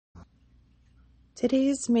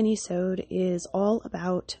Today's Minisode is all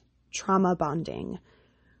about trauma bonding.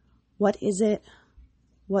 What is it?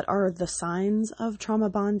 What are the signs of trauma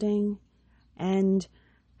bonding? And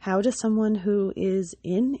how does someone who is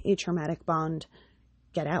in a traumatic bond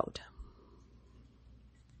get out?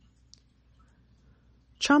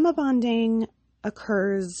 Trauma bonding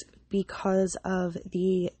occurs because of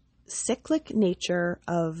the cyclic nature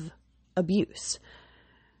of abuse,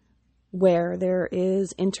 where there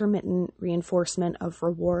is intermittent reinforcement of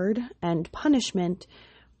reward and punishment,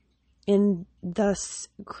 and thus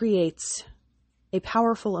creates a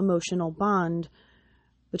powerful emotional bond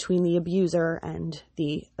between the abuser and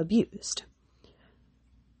the abused.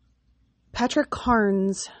 Patrick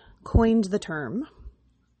Carnes coined the term,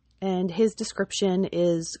 and his description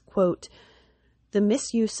is, quote, "the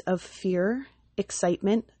misuse of fear,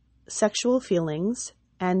 excitement, sexual feelings,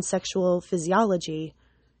 and sexual physiology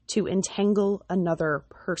to entangle another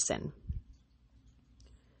person."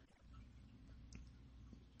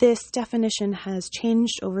 This definition has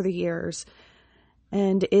changed over the years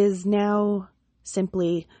and is now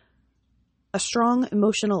simply a strong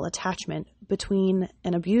emotional attachment between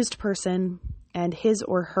an abused person and his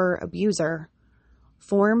or her abuser,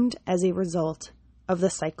 formed as a result of the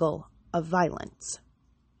cycle of violence.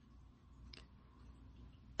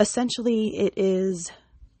 Essentially, it is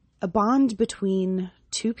a bond between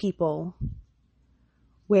two people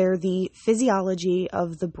where the physiology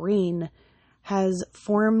of the brain has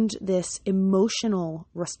formed this emotional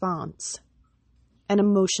response, an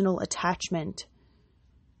emotional attachment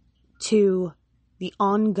to the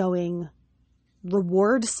ongoing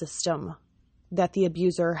reward system that the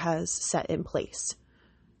abuser has set in place.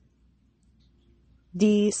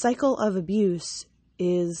 The cycle of abuse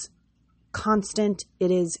is constant,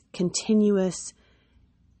 it is continuous,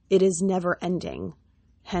 it is never ending.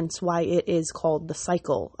 Hence why it is called the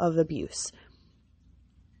cycle of abuse.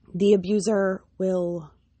 The abuser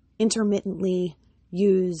will intermittently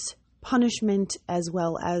use punishment as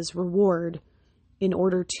well as reward in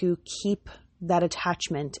order to keep that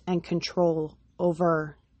attachment and control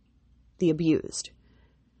over the abused.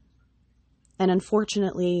 And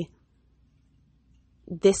unfortunately,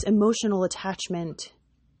 this emotional attachment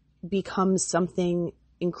becomes something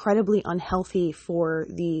incredibly unhealthy for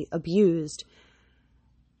the abused,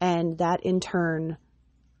 and that in turn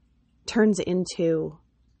turns into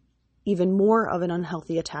even more of an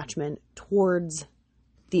unhealthy attachment towards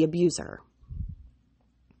the abuser.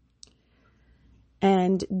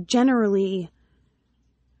 And generally,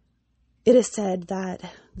 it is said that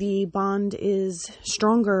the bond is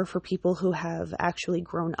stronger for people who have actually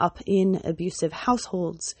grown up in abusive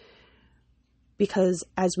households, because,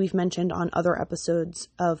 as we've mentioned on other episodes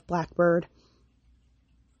of Blackbird,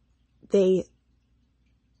 they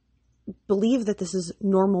believe that this is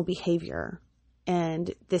normal behavior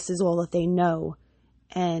and this is all that they know,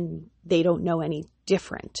 and they don't know any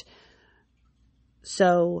different.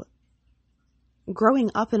 So growing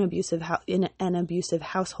up in an abusive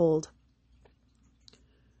household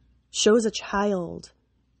shows a child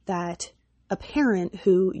that a parent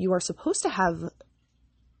who you are supposed to have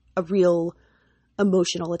a real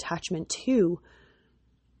emotional attachment to,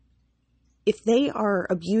 if they are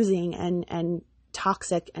abusing and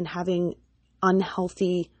toxic and having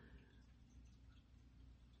unhealthy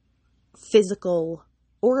physical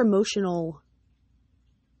or emotional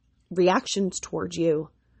reactions towards you,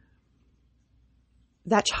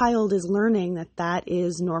 that child is learning that that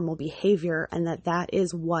is normal behavior and that that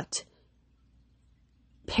is what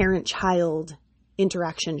parent-child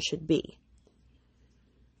interaction should be.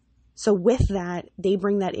 So with that, they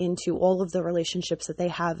bring that into all of the relationships that they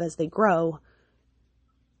have as they grow.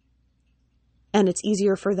 And it's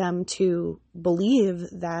easier for them to believe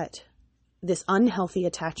that this unhealthy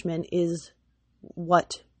attachment is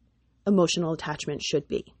what emotional attachment should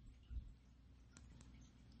be.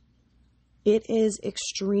 It is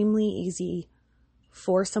extremely easy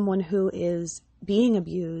for someone who is being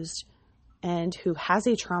abused and who has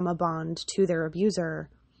a trauma bond to their abuser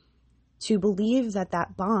to believe that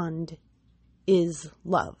that bond is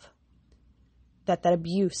love, that that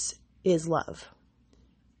abuse is love,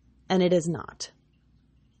 and it is not.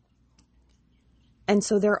 And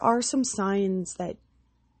so there are some signs that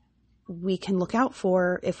we can look out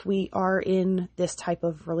for if we are in this type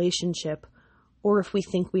of relationship, or if we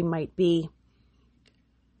think we might be.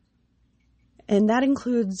 And that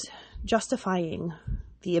includes justifying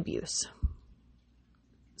the abuse.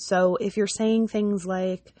 So if you're saying things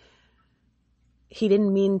like, "He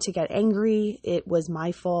didn't mean to get angry, it was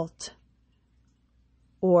my fault,"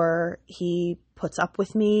 or "He puts up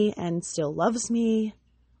with me and still loves me,"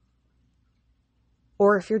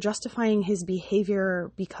 or if you're justifying his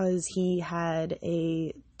behavior because he had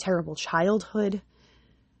a terrible childhood,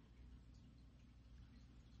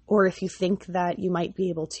 or if you think that you might be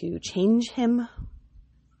able to change him,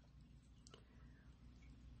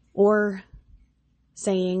 or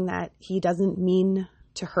saying that he doesn't mean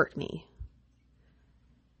to hurt me.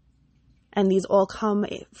 And these all come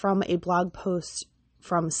from a blog post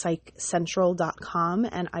from psychcentral.com,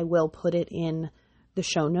 and I will put it in the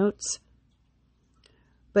show notes.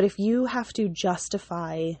 But if you have to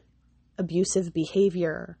justify abusive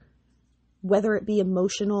behavior, whether it be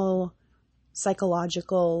emotional,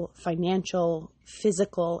 psychological, financial,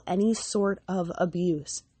 physical, any sort of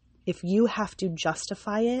abuse, if you have to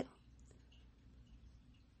justify it,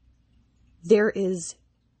 there is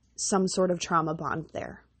some sort of trauma bond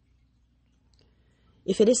there.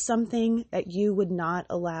 If it is something that you would not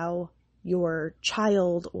allow your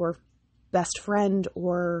child or best friend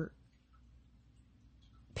or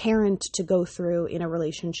parent to go through in a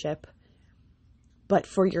relationship, but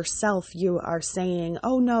for yourself you are saying,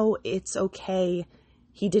 oh no, it's okay,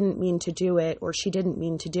 he didn't mean to do it or she didn't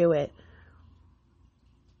mean to do it,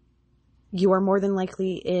 you are more than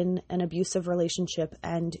likely in an abusive relationship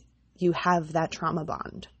and you have that trauma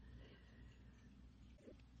bond.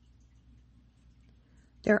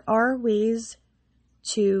 There are ways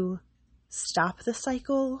to stop the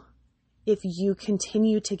cycle if you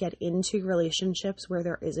continue to get into relationships where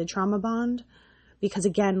there is a trauma bond. Because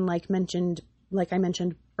again, like I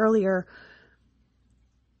mentioned earlier,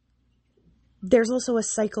 there's also a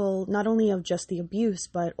cycle not only of just the abuse,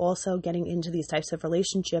 but also getting into these types of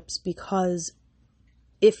relationships, because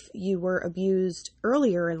if you were abused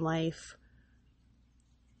earlier in life,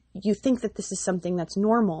 you think that this is something that's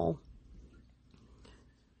normal.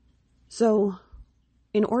 So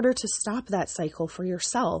in order to stop that cycle for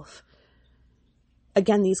yourself,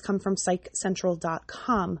 again, these come from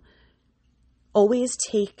psychcentral.com, always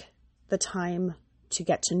take the time to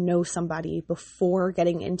get to know somebody before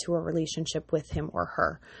getting into a relationship with him or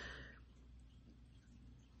her.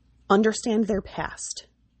 Understand their past.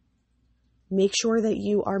 Make sure that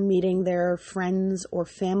you are meeting their friends or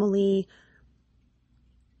family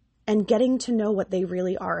and getting to know what they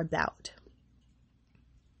really are about.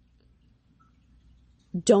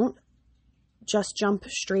 Don't just jump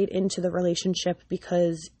straight into the relationship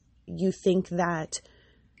because you think that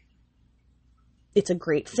it's a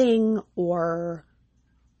great thing, or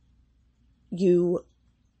you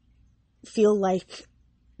feel like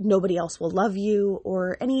nobody else will love you,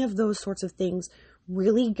 or any of those sorts of things.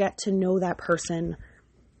 Really get to know that person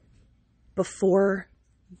before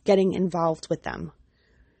getting involved with them.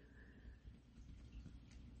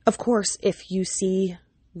 Of course, if you see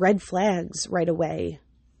red flags right away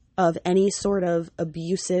of any sort of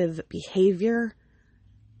abusive behavior,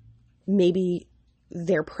 maybe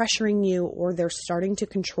they're pressuring you or they're starting to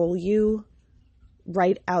control you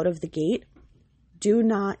right out of the gate, do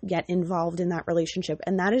not get involved in that relationship.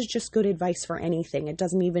 And that is just good advice for anything. It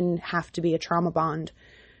doesn't even have to be a trauma bond.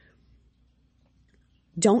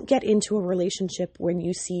 Don't get into a relationship when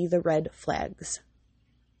you see the red flags.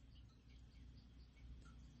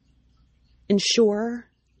 Ensure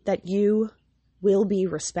that you will be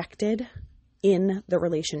respected in the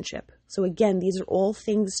relationship. So again, these are all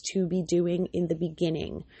things to be doing in the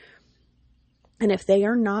beginning. And if they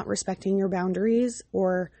are not respecting your boundaries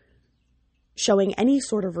or showing any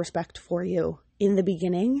sort of respect for you in the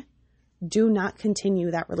beginning, do not continue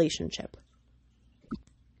that relationship.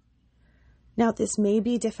 Now, this may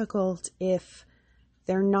be difficult if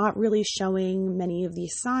they're not really showing many of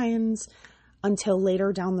these signs until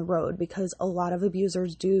later down the road, because a lot of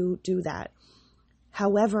abusers do that.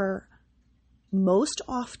 However, most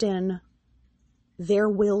often there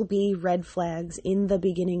will be red flags in the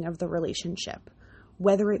beginning of the relationship,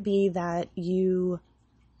 whether it be that you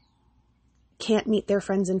can't meet their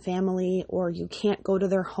friends and family, or you can't go to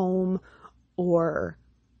their home, or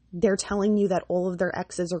they're telling you that all of their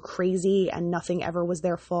exes are crazy and nothing ever was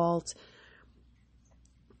their fault,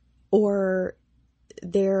 or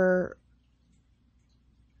there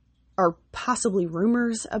are possibly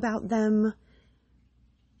rumors about them.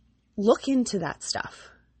 Look into that stuff.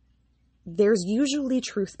 There's usually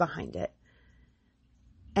truth behind it.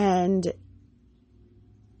 And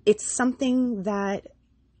it's something that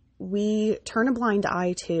we turn a blind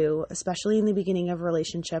eye to, especially in the beginning of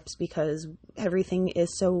relationships, because everything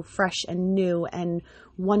is so fresh and new and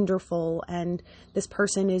wonderful. And this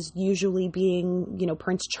person is usually being,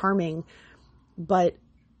 Prince Charming, but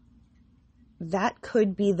that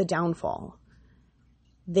could be the downfall.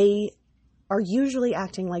 They are usually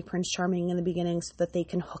acting like Prince Charming in the beginning so that they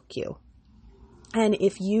can hook you. And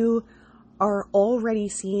if you are already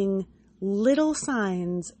seeing little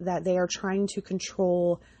signs that they are trying to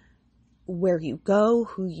control where you go,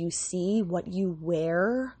 who you see, what you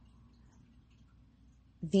wear,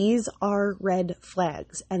 these are red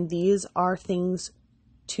flags, and these are things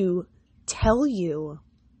to tell you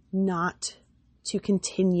not to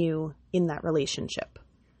continue in that relationship.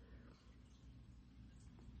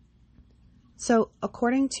 So,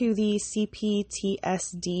 according to the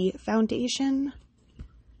CPTSD Foundation,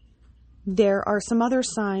 there are some other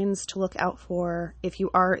signs to look out for if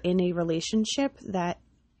you are in a relationship that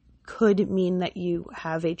could mean that you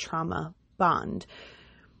have a trauma bond.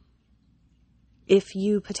 If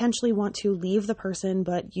you potentially want to leave the person,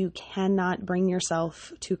 but you cannot bring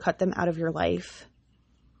yourself to cut them out of your life,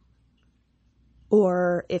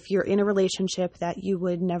 or if you're in a relationship that you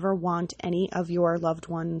would never want any of your loved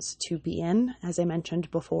ones to be in, as I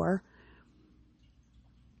mentioned before,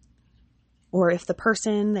 or if the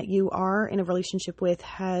person that you are in a relationship with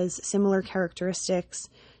has similar characteristics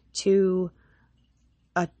to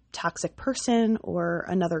a toxic person or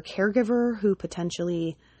another caregiver who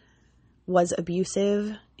potentially was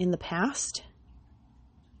abusive in the past,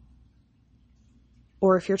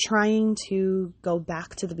 or if you're trying to go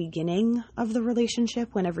back to the beginning of the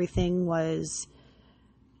relationship when everything was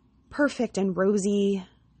perfect and rosy,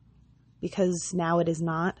 because now it is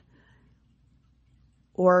not,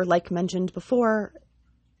 or like mentioned before,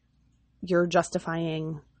 you're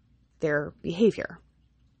justifying their behavior.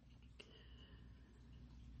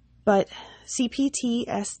 But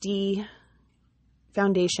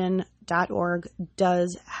CPTSDFoundation.org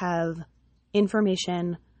does have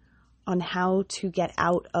information on how to get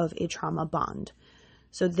out of a trauma bond.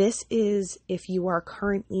 So this is if you are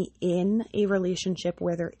currently in a relationship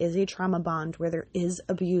where there is a trauma bond, where there is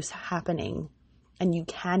abuse happening, and you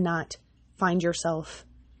cannot find yourself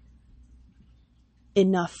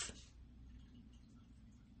enough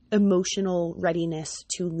emotional readiness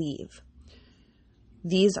to leave.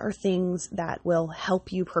 These are things that will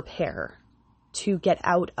help you prepare to get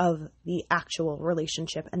out of the actual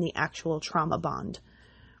relationship and the actual trauma bond.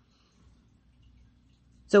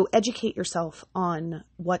 So educate yourself on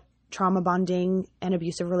what trauma bonding and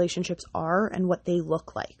abusive relationships are and what they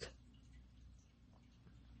look like.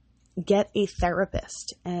 Get a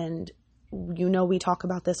therapist. And you know we talk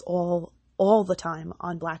about this all the time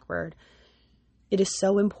on Blackbird. It is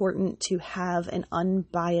so important to have an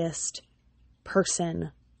unbiased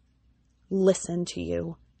person listen to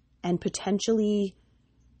you and potentially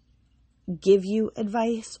give you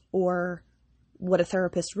advice, or what a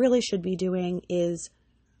therapist really should be doing is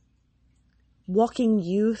walking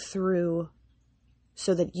you through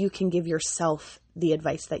so that you can give yourself the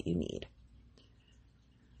advice that you need.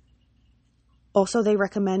 Also, they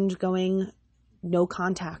recommend going no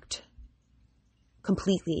contact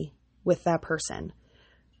completely with that person.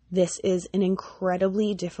 This is an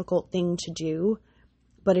incredibly difficult thing to do,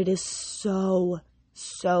 but it is so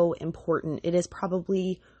important. It is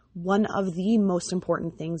probably one of the most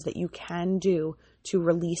important things that you can do to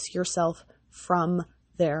release yourself from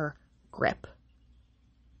their grip.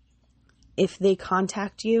 If they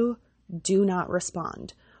contact you, do not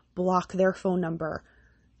respond. Block their phone number.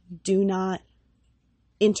 Do not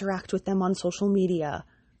interact with them on social media.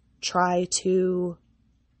 Try to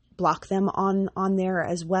block them on there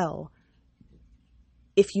as well.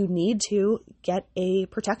 If you need to, get a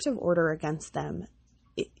protective order against them.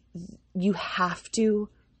 You have to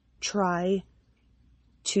try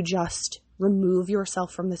to just remove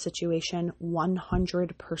yourself from the situation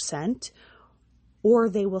 100%, or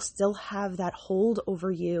they will still have that hold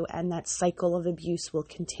over you, and that cycle of abuse will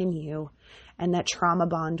continue, and that trauma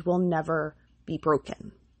bond will never be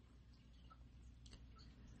broken.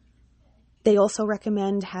 They also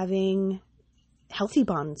recommend having healthy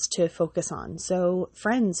bonds to focus on. So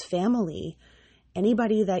friends, family,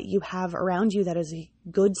 anybody that you have around you that is a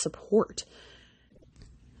good support.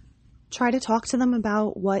 Try to talk to them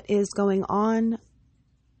about what is going on.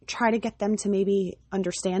 Try to get them to maybe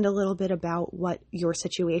understand a little bit about what your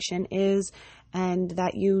situation is and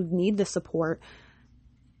that you need the support.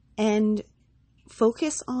 And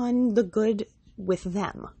focus on the good with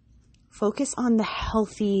them. Focus on the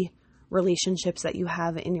healthy relationships that you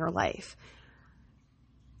have in your life,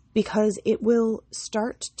 because it will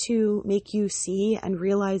start to make you see and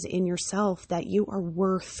realize in yourself that you are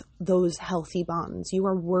worth those healthy bonds. You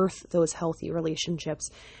are worth those healthy relationships,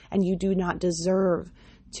 and you do not deserve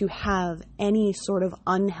to have any sort of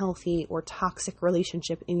unhealthy or toxic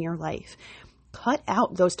relationship in your life. Cut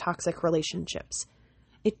out those toxic relationships.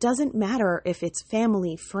 It doesn't matter if it's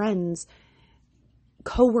family, friends,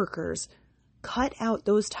 coworkers. Cut out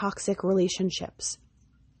those toxic relationships.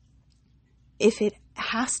 if it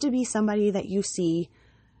has to be somebody that you see,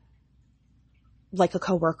 like a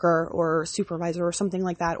coworker or supervisor or something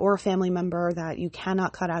like that, or a family member that you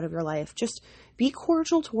cannot cut out of your life, just be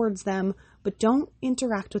cordial towards them, but don't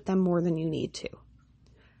interact with them more than you need to.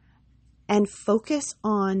 And focus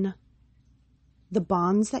on the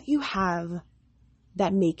bonds that you have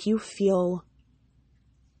that make you feel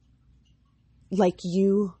like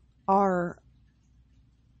you are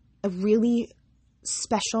a really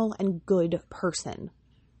special and good person.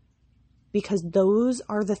 Because those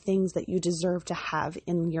are the things that you deserve to have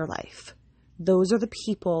in your life. Those are the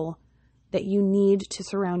people that you need to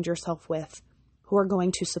surround yourself with, who are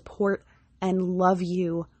going to support and love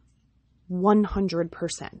you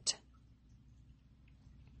 100%.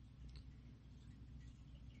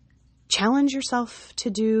 Challenge yourself to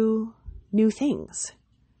do new things.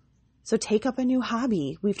 So take up a new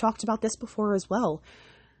hobby. We've talked about this before as well.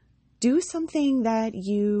 Do something that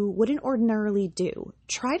you wouldn't ordinarily do.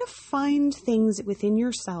 Try to find things within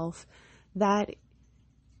yourself that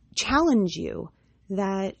challenge you,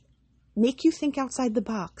 that make you think outside the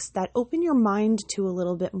box, that open your mind to a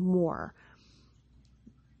little bit more.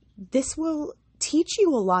 This will teach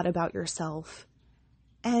you a lot about yourself,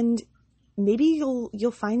 and maybe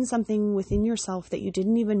you'll find something within yourself that you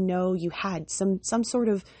didn't even know you had, some sort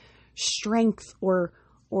of strength or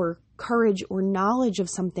courage or knowledge of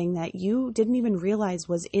something that you didn't even realize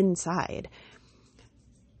was inside.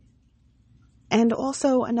 And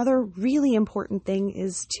also, another really important thing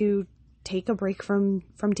is to take a break from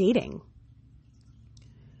dating.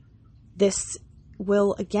 This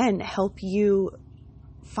will, again, help you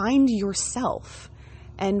find yourself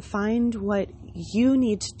and find what you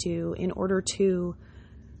need to do in order to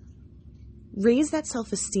raise that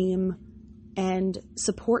self-esteem and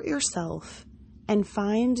support yourself, and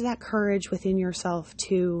find that courage within yourself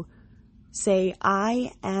to say,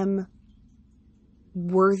 I am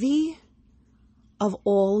worthy of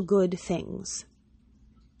all good things.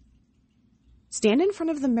 Stand in front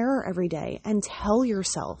of the mirror every day and tell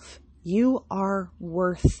yourself, you are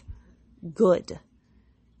worth good.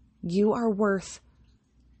 You are worth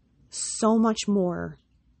so much more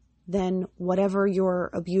than whatever your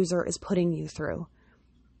abuser is putting you through.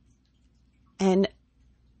 And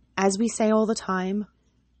as we say all the time,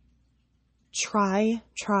 try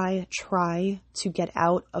to get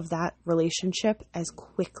out of that relationship as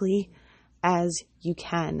quickly as you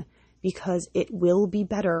can, because it will be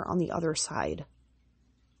better on the other side.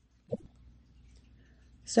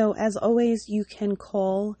 So as always, you can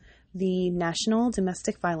call the National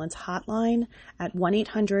Domestic Violence Hotline at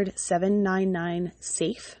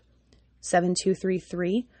 1-800-799-SAFE,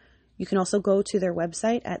 7233. You can also go to their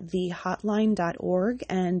website at thehotline.org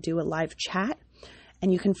and do a live chat.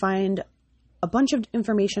 And you can find a bunch of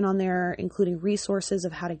information on there, including resources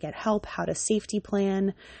of how to get help, how to safety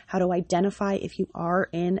plan, how to identify if you are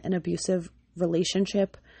in an abusive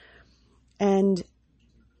relationship. And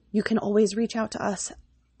you can always reach out to us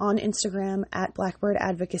on Instagram at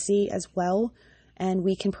blackbirdadvocacy as well. And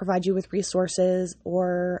we can provide you with resources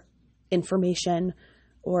or information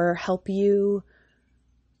or help you.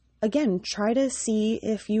 Again, try to see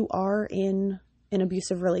if you are in an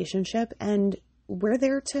abusive relationship, and we're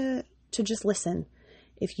there to just listen.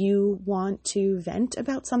 If you want to vent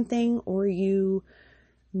about something or you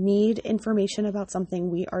need information about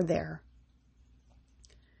something, we are there.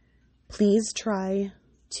 Please try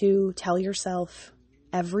to tell yourself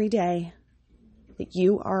every day that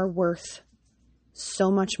you are worth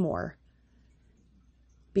so much more,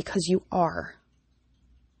 because you are.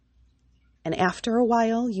 And after a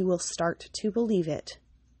while, you will start to believe it,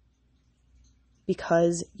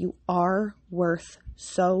 because you are worth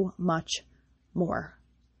so much more.